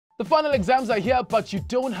The final exams are here, but you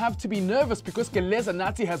don't have to be nervous because Geleza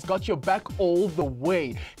Nathi has got your back all the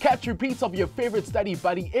way. Catch repeats of your favorite study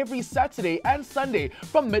buddy every Saturday and Sunday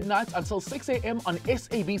from midnight until 6 a.m. on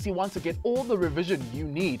SABC1 to get all the revision you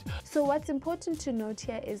need. So what's important to note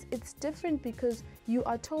here is it's different because you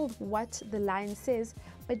are told what the line says,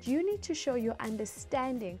 but you need to show your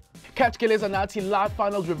understanding. Catch Geleza Nathi live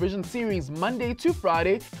finals revision series Monday to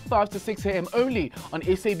Friday, 5 to 6 a.m. only on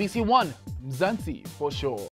SABC1. Mzansi for sure.